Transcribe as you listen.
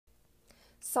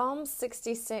Psalm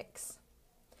 66.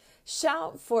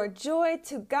 Shout for joy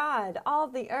to God, all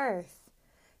the earth.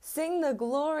 Sing the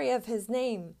glory of his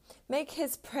name. Make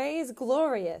his praise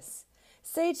glorious.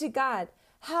 Say to God,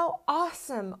 how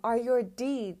awesome are your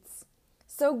deeds.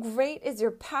 So great is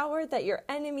your power that your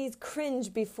enemies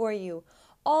cringe before you.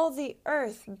 All the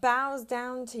earth bows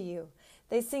down to you.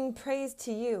 They sing praise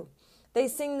to you. They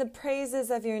sing the praises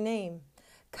of your name.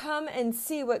 Come and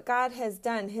see what God has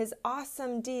done, his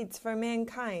awesome deeds for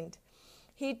mankind.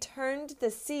 He turned the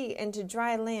sea into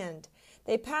dry land.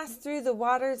 They passed through the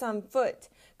waters on foot.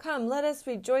 Come, let us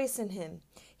rejoice in him.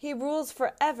 He rules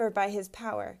forever by his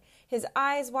power. His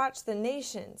eyes watch the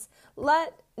nations.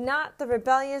 Let not the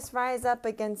rebellious rise up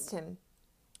against him.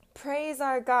 Praise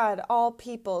our God, all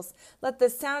peoples. Let the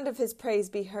sound of his praise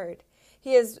be heard.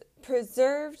 He has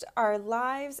preserved our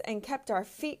lives and kept our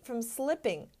feet from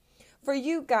slipping. For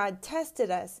you, God, tested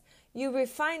us. You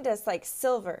refined us like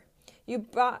silver. You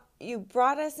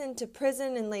brought us into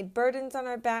prison and laid burdens on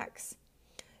our backs.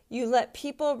 You let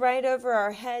people ride over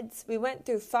our heads. We went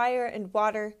through fire and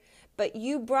water, but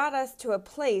you brought us to a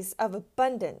place of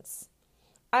abundance.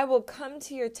 I will come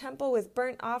to your temple with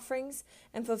burnt offerings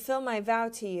and fulfill my vow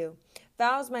to you,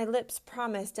 vows my lips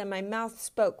promised and my mouth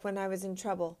spoke when I was in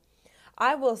trouble.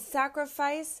 I will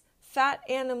sacrifice fat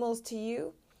animals to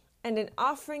you and an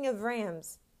offering of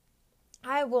rams.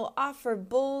 I will offer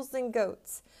bulls and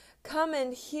goats. Come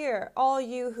and hear, all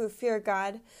you who fear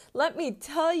God. Let me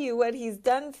tell you what he's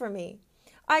done for me.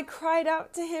 I cried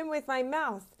out to him with my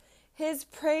mouth. His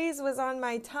praise was on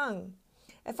my tongue.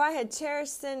 If I had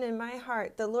cherished sin in my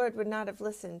heart, the Lord would not have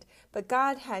listened. But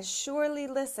God has surely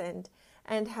listened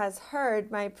and has heard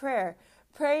my prayer.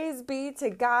 Praise be to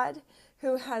God,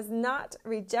 who has not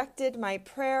rejected my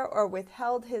prayer or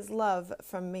withheld his love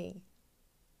from me.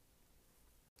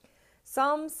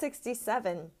 Psalm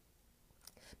 67.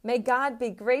 May God be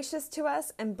gracious to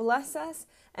us and bless us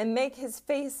and make his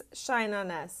face shine on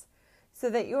us, so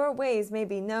that your ways may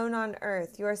be known on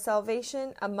earth, your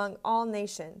salvation among all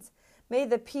nations. May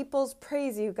the peoples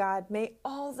praise you, God. May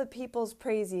all the peoples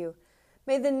praise you.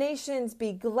 May the nations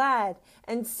be glad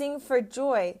and sing for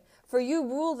joy. For you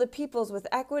rule the peoples with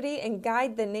equity and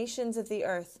guide the nations of the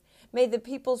earth. May the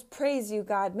peoples praise you,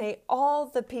 God. May all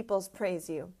the peoples praise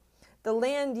you. The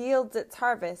land yields its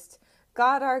harvest.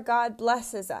 God our God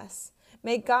blesses us.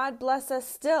 May God bless us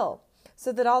still,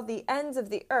 so that all the ends of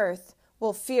the earth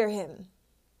will fear him.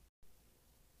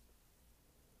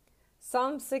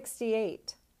 Psalm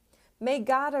 68. May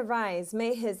God arise.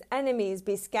 May his enemies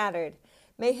be scattered.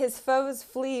 May his foes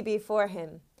flee before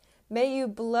him. May you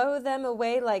blow them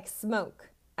away like smoke.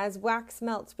 As wax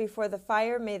melts before the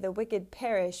fire, may the wicked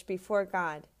perish before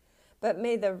God. But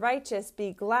may the righteous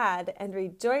be glad and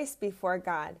rejoice before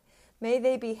God. May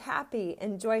they be happy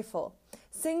and joyful.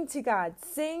 Sing to God.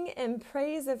 Sing in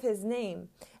praise of his name.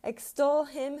 Extol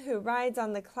him who rides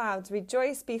on the clouds.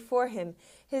 Rejoice before him.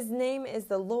 His name is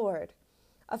the Lord.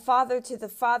 A father to the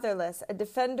fatherless, a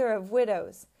defender of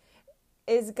widows,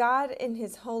 is God in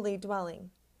his holy dwelling.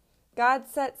 God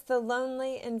sets the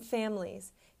lonely in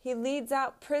families. He leads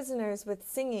out prisoners with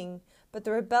singing, but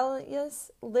the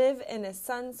rebellious live in a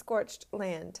sun-scorched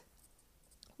land.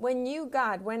 When you,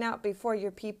 God, went out before your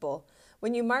people,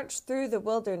 when you marched through the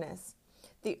wilderness,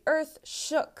 the earth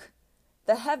shook.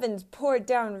 The heavens poured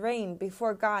down rain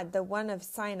before God, the one of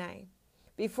Sinai,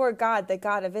 before God, the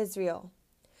God of Israel.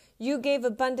 You gave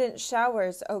abundant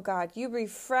showers, O God. You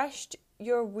refreshed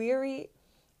your weary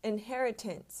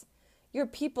inheritance. Your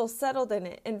people settled in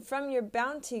it, and from your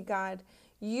bounty, God,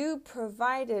 you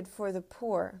provided for the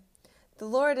poor. The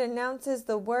Lord announces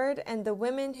the word, and the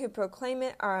women who proclaim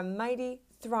it are a mighty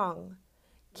throng.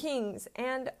 Kings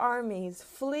and armies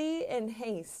flee in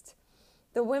haste.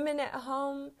 The women at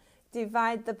home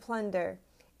divide the plunder,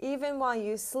 even while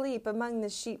you sleep among the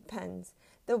sheep pens.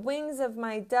 The wings of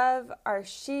my dove are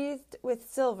sheathed with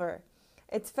silver,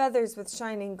 its feathers with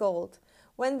shining gold.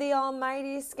 When the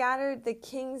Almighty scattered the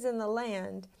kings in the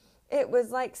land, it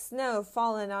was like snow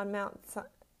fallen on Mount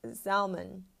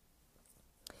Zalmon.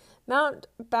 Mount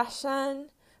Bashan,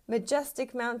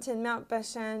 majestic mountain, Mount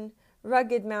Bashan,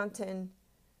 rugged mountain.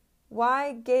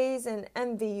 Why gaze and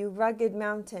envy, you rugged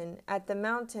mountain, at the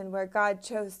mountain where God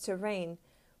chose to reign,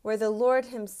 where the Lord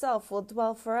himself will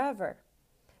dwell forever?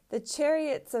 The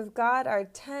chariots of God are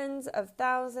tens of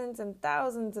thousands and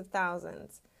thousands of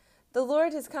thousands. The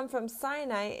Lord has come from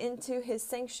Sinai into his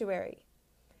sanctuary.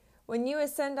 When you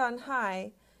ascend on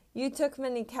high, you took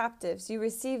many captives. You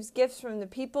received gifts from the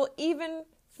people, even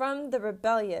from the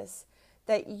rebellious,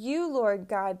 that you, Lord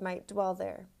God, might dwell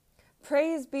there.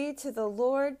 Praise be to the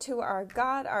Lord, to our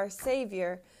God, our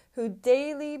Savior, who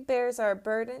daily bears our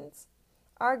burdens.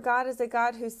 Our God is a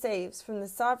God who saves. From the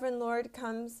sovereign Lord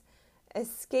comes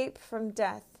escape from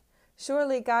death.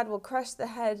 Surely God will crush the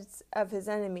heads of his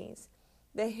enemies,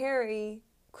 the hairy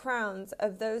crowns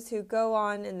of those who go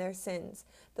on in their sins.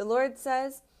 The Lord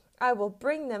says, I will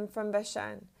bring them from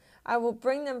Bashan. I will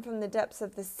bring them from the depths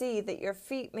of the sea, that your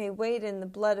feet may wade in the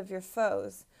blood of your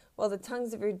foes, while the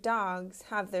tongues of your dogs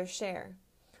have their share.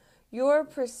 Your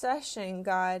procession,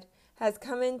 God, has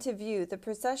come into view, the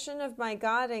procession of my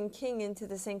God and King into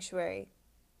the sanctuary.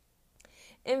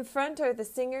 In front are the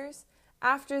singers,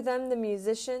 after them the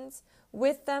musicians,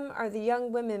 with them are the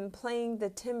young women playing the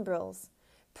timbrels.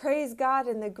 Praise God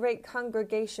in the great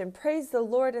congregation, praise the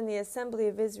Lord in the assembly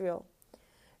of Israel.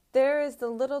 There is the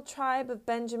little tribe of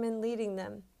Benjamin leading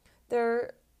them.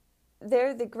 There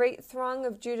the great throng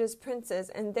of Judah's princes,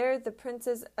 and there the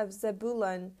princes of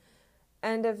Zebulun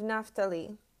and of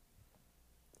Naphtali.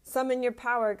 Summon your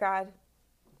power, God.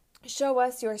 Show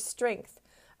us your strength,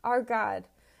 our God,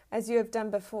 as you have done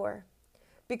before.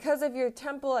 Because of your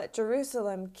temple at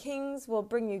Jerusalem, kings will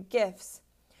bring you gifts.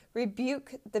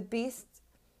 Rebuke the beasts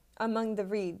among the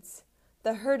reeds,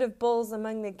 the herd of bulls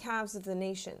among the calves of the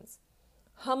nations.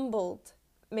 Humbled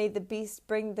may the beast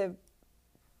bring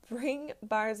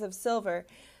bars of silver.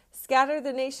 Scatter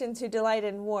the nations who delight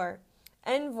in war.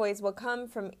 Envoys will come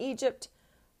from Egypt.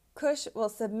 Cush will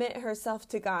submit herself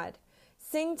to God.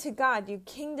 Sing to God, you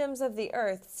kingdoms of the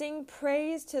earth. Sing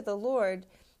praise to the Lord,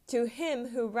 to him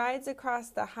who rides across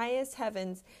the highest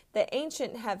heavens, the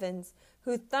ancient heavens,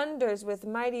 who thunders with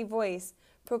mighty voice.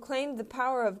 Proclaim the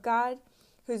power of God,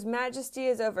 whose majesty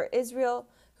is over Israel,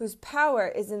 whose power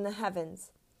is in the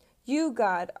heavens. You,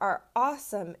 God, are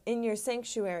awesome in your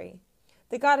sanctuary.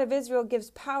 The God of Israel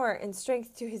gives power and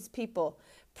strength to his people.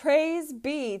 Praise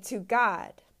be to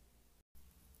God.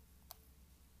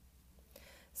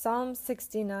 Psalm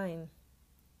 69.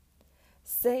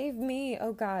 Save me,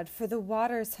 O God, for the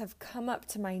waters have come up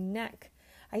to my neck.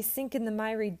 I sink in the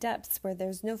miry depths where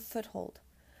there's no foothold.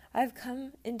 I have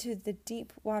come into the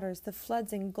deep waters, the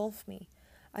floods engulf me.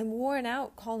 I'm worn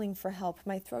out calling for help.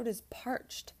 My throat is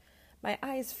parched. My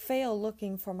eyes fail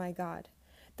looking for my God.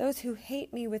 Those who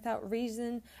hate me without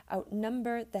reason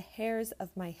outnumber the hairs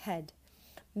of my head.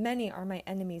 Many are my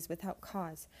enemies without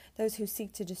cause, those who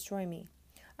seek to destroy me.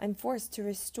 I'm forced to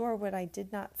restore what I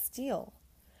did not steal.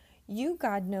 You,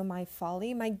 God, know my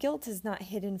folly. My guilt is not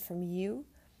hidden from you.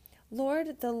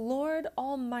 Lord, the Lord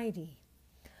Almighty,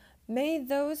 may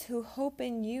those who hope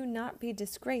in you not be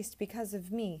disgraced because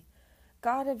of me.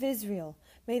 God of Israel,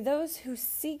 may those who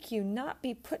seek you not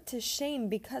be put to shame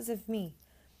because of me.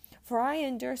 For I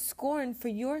endure scorn for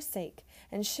your sake,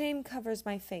 and shame covers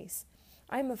my face.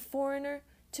 I am a foreigner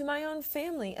to my own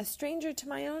family, a stranger to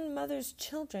my own mother's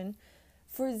children.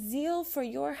 For zeal for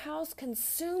your house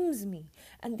consumes me,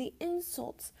 and the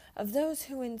insults of those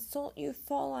who insult you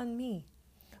fall on me.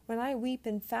 When I weep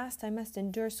and fast, I must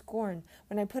endure scorn.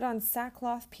 When I put on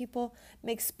sackcloth, people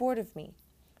make sport of me.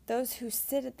 Those who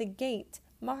sit at the gate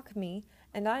mock me,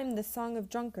 and I am the song of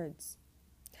drunkards.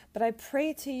 But I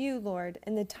pray to you, Lord,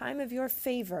 in the time of your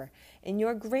favor, in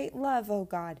your great love, O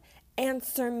God,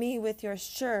 answer me with your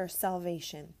sure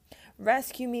salvation.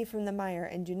 Rescue me from the mire,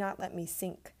 and do not let me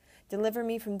sink. Deliver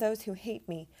me from those who hate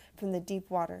me, from the deep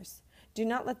waters. Do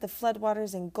not let the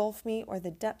floodwaters engulf me, or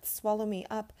the depths swallow me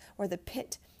up, or the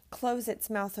pit close its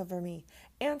mouth over me.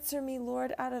 Answer me,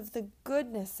 Lord, out of the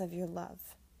goodness of your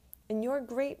love. In your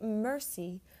great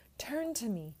mercy, turn to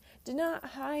me. Do not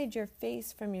hide your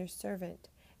face from your servant.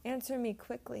 Answer me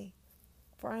quickly,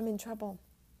 for I am in trouble.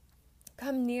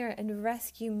 Come near and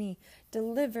rescue me.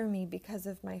 Deliver me because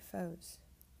of my foes.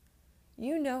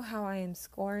 You know how I am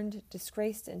scorned,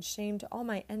 disgraced, and shamed. All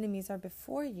my enemies are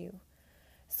before you.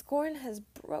 Scorn has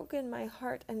broken my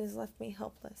heart and has left me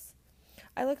helpless.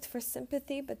 I looked for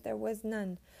sympathy, but there was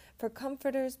none, for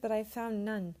comforters, but I found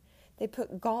none. They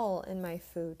put gall in my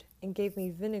food and gave me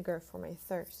vinegar for my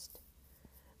thirst.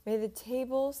 May the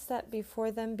table set before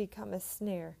them become a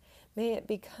snare. May it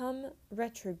become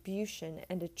retribution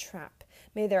and a trap.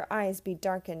 May their eyes be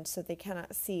darkened so they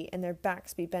cannot see, and their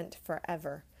backs be bent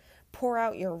forever. Pour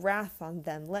out your wrath on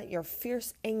them. Let your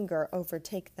fierce anger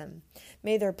overtake them.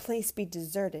 May their place be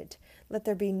deserted. Let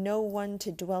there be no one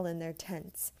to dwell in their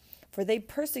tents. For they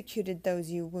persecuted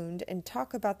those you wound and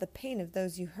talk about the pain of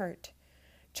those you hurt.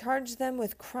 Charge them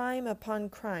with crime upon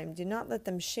crime. Do not let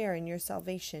them share in your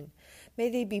salvation. May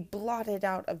they be blotted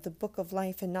out of the book of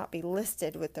life and not be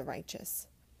listed with the righteous.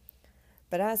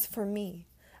 But as for me,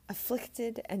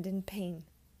 afflicted and in pain,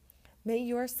 may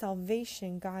your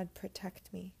salvation, God,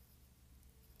 protect me.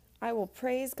 I will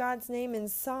praise God's name in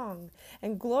song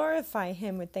and glorify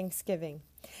him with thanksgiving.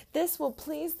 This will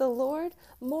please the Lord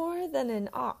more than an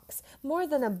ox, more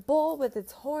than a bull with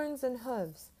its horns and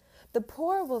hooves. The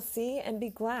poor will see and be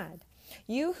glad.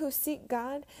 You who seek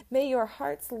God, may your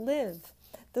hearts live.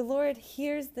 The Lord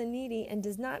hears the needy and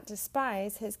does not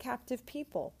despise his captive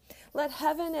people. Let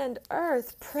heaven and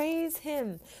earth praise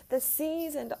him, the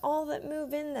seas and all that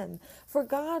move in them. For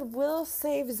God will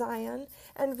save Zion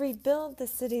and rebuild the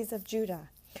cities of Judah.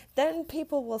 Then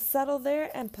people will settle there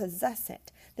and possess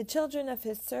it. The children of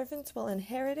his servants will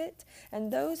inherit it,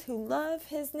 and those who love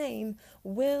his name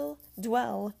will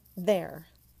dwell there.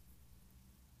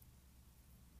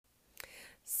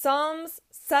 Psalms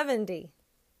 70.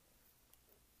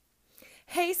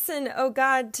 Hasten, O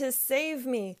God, to save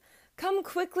me. Come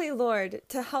quickly, Lord,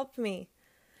 to help me.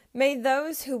 May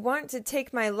those who want to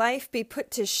take my life be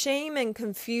put to shame and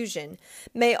confusion.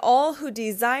 May all who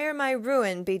desire my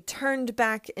ruin be turned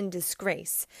back in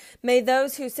disgrace. May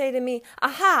those who say to me,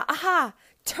 Aha, aha,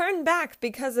 turn back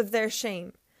because of their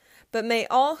shame. But may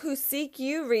all who seek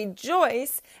you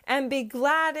rejoice and be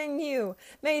glad in you.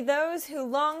 May those who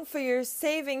long for your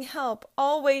saving help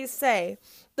always say,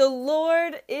 The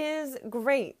Lord is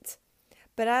great.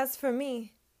 But as for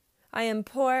me, I am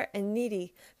poor and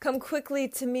needy. Come quickly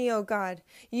to me, O God.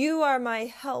 You are my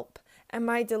help and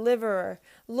my deliverer.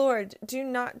 Lord, do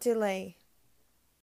not delay.